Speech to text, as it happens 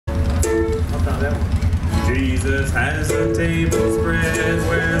Jesus has a table spread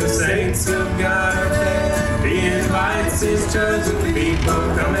where the saints of God are fed. He invites his chosen people,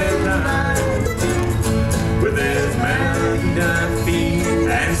 come and dine. With his manna he doth feed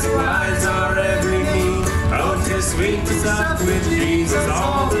and supplies our every need. Oh, 'tis sweet to sup with Jesus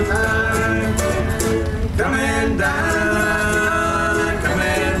all the time. Come and dine, come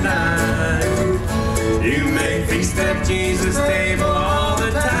and dine. You may feast at Jesus' table all the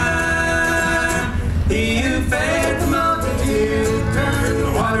time. He who fed the multitude turned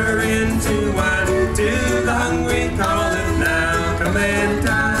the water into wine. To the hungry call it now, come and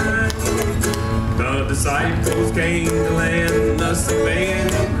dine. The disciples came to land, thus obeying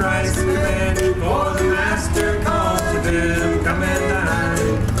Christ's command. For the Master called to them, come and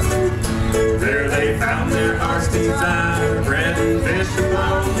dine. There they found their heart's desire, bread and fish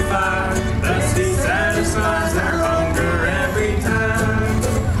upon the fire. Thus he satisfies their hunger every time.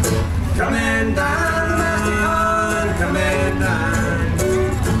 Come and dine, come and dine.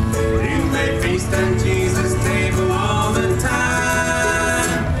 You may feast at Jesus' table all the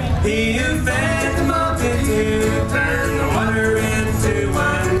time. He who fed the multitude turned the water into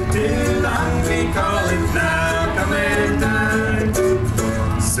wine. To the hungry call it now, come and dine.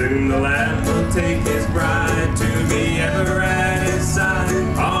 Soon the Lamb will take his bride to be ever at his side.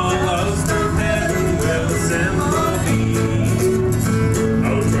 All hosts of heaven will assemble be.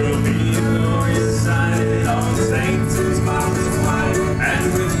 Oh, 'twill be a glorious sight, all the saints in spotless white, and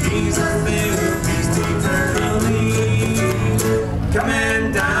with Jesus they will feast eternally. Come and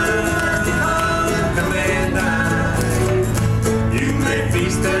dine, come and dine. You may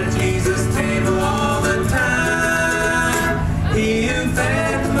feast at Jesus' table all the time. He who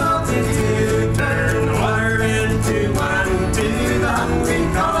fed the multitude turned the water into wine. To the hungry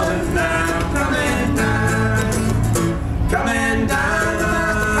call it now, come and dine. Come and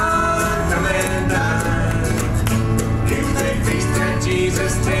dine, come and dine. You may feast at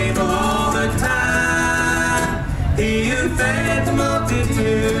Jesus' table all the time. He who fed the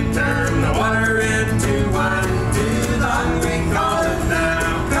multitude turned the water into wine. To the hungry call it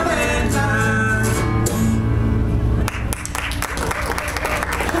now, come and dine.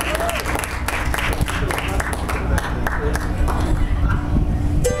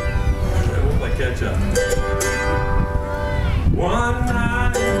 We'll play catch up. One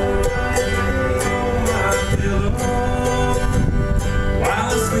night on my pillow,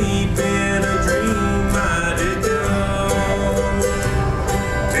 while asleep in a dream, I did go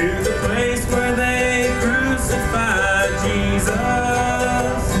to the place where they crucified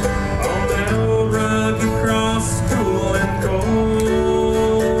Jesus on that old rugged cross, cool and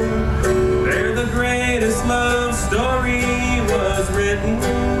cold. There the greatest love story was written.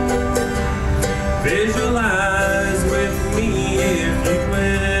 Visualize with me if you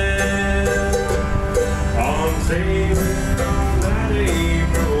will. On that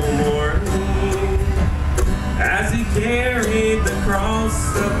April morning, as he carried the cross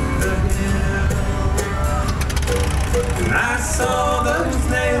up the hill, and I saw those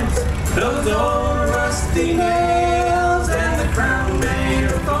nails, those old rusty nails, and the crown made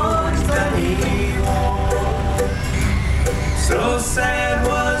of thorns that he wore. So sad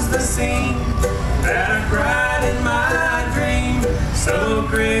was the scene that I cried in my dream. So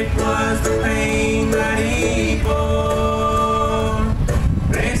great was the pain that he bore.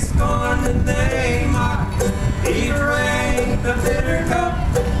 They scorned and they mocked. He drank the bitter cup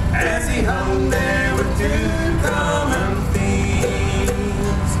as he hung there with two common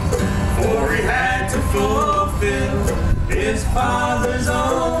thieves. For he had to fulfill his Father's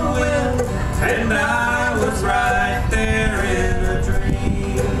own will, and I was right there in a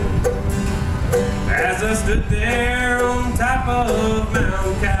dream. As I stood there on top of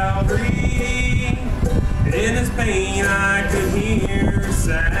Mount Calvary, in his pain I could hear a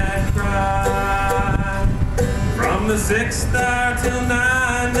sad cry. From the 6th hour till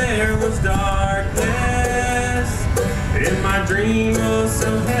 9 there was darkness. In my dream, oh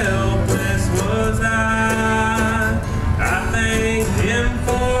so helpless was I. I thanked him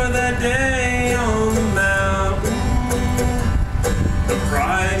for that day on the mountain. The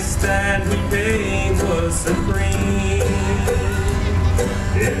price that we paid was supreme.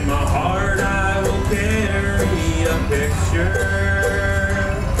 In my heart I will carry a picture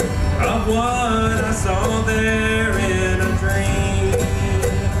of what I saw there in a dream.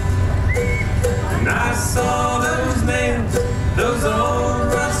 And I saw those nails, those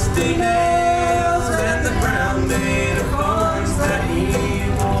old rusty nails, and the crown made of thorns that he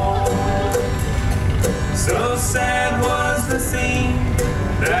wore. So sad was the scene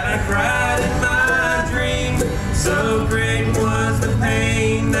that I cried in my dream. So great was the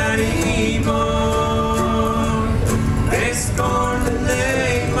pain that he bore.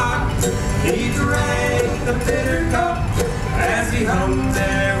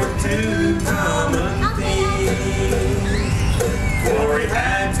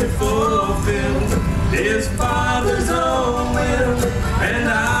 had to fulfill his Father's own will, and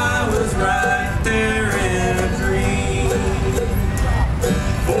I was right there in a dream.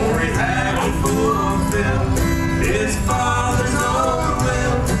 For he had to fulfill his Father's own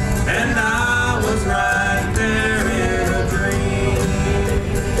will, and I was right there in a dream.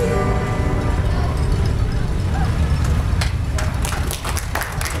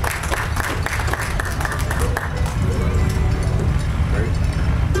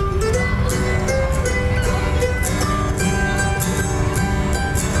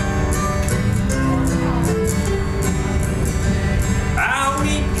 I'll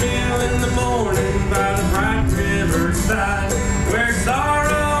meet you in the morning by the bright riverside, where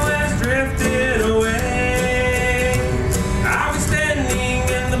sorrow has drifted away. I'll be standing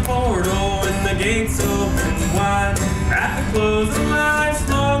in the portal when the gates open wide, at the close of life's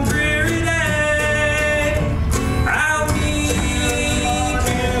long dreary day. I'll meet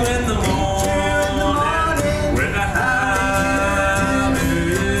you in the morning with a hallelujah.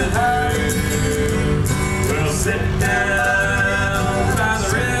 We'll sit down by the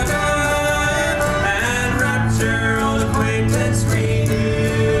river and rapture on acquaintance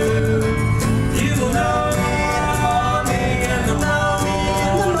renew. You will know me in the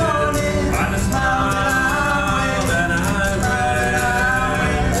morning by the smile that I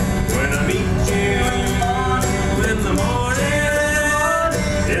write. When I meet you in the morning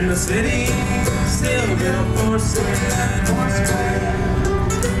in the city, still built for sale.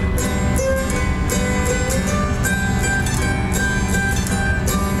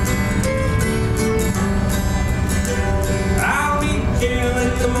 I'll meet you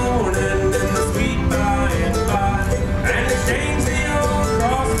in the morning in the sweet by and by, and exchange the old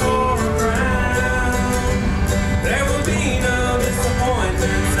cross for a crown. There will be no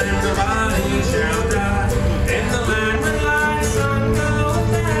disappointments, and nobody shall die in the land when life's sun goes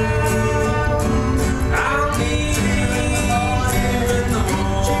down. I'll meet you in the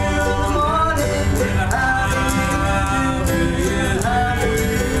morning with a hallelujah.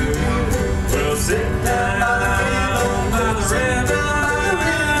 We'll sit down by the river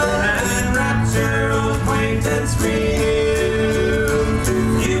and rapture on acquaintance renew.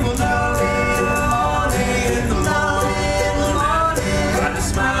 You will know me in the morning by the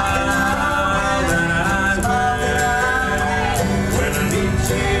smile that I wear. When I meet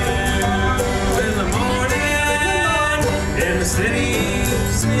you in the morning in the city,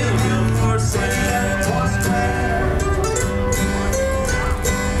 still built for sale.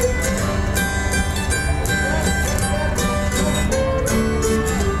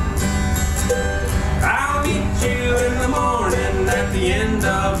 I'll meet you in the morning at the end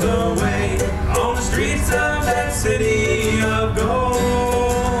of the way, on the streets of that city of gold,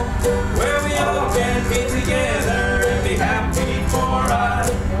 where we all can be together and be happy for us,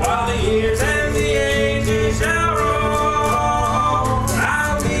 while the years and the ages shall roll.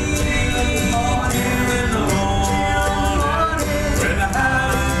 I'll meet you in the morning with a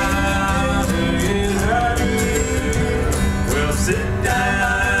hallelujah. We'll sit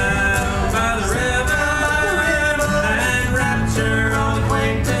down by the river and rapture on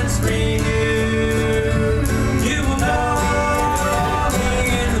acquaintance renew. You will know me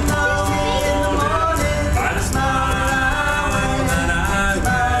in the morning by the smile that I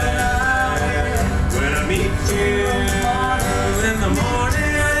wear. When I meet you in the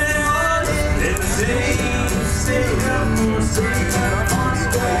morning in the city, still up for sale.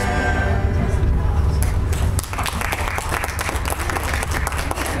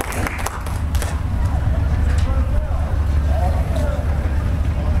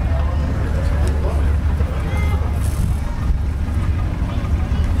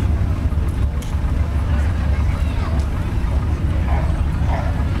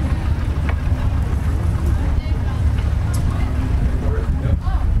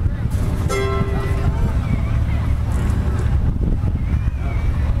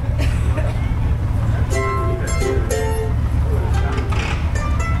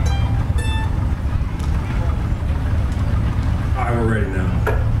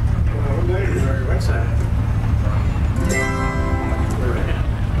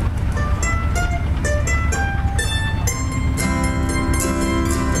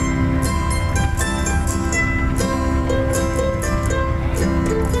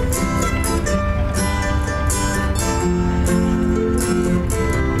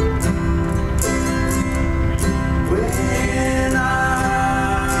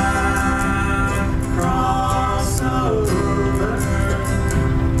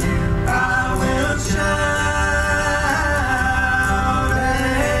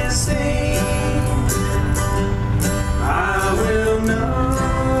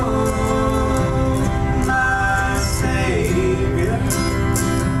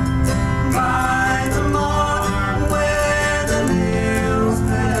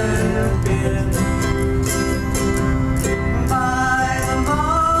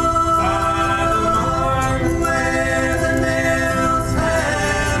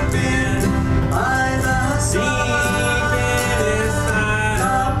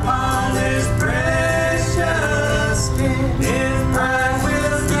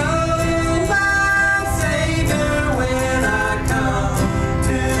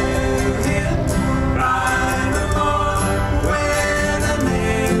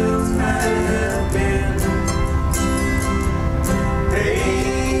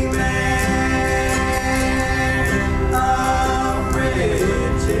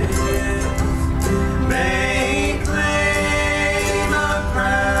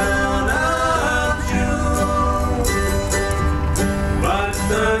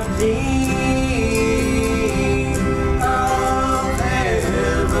 the King of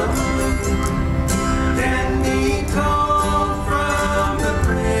heaven can be told from the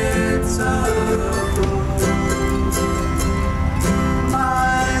Prince of Rome.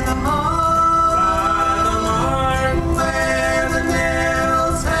 By the mark where the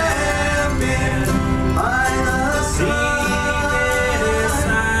nails have been, by the seed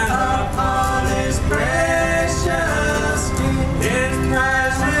upon his precious skin, his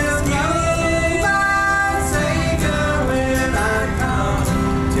precious skin, my Savior, when I come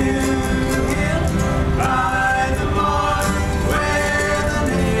to him, by the mark where the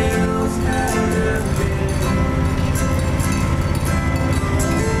nails have been.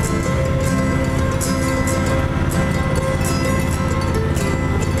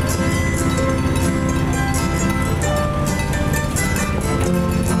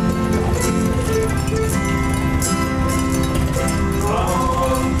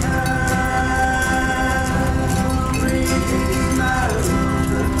 On Calvary's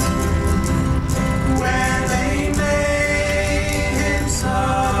mountain, where they made him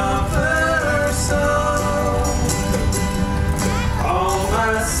suffer so, all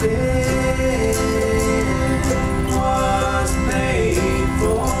my sins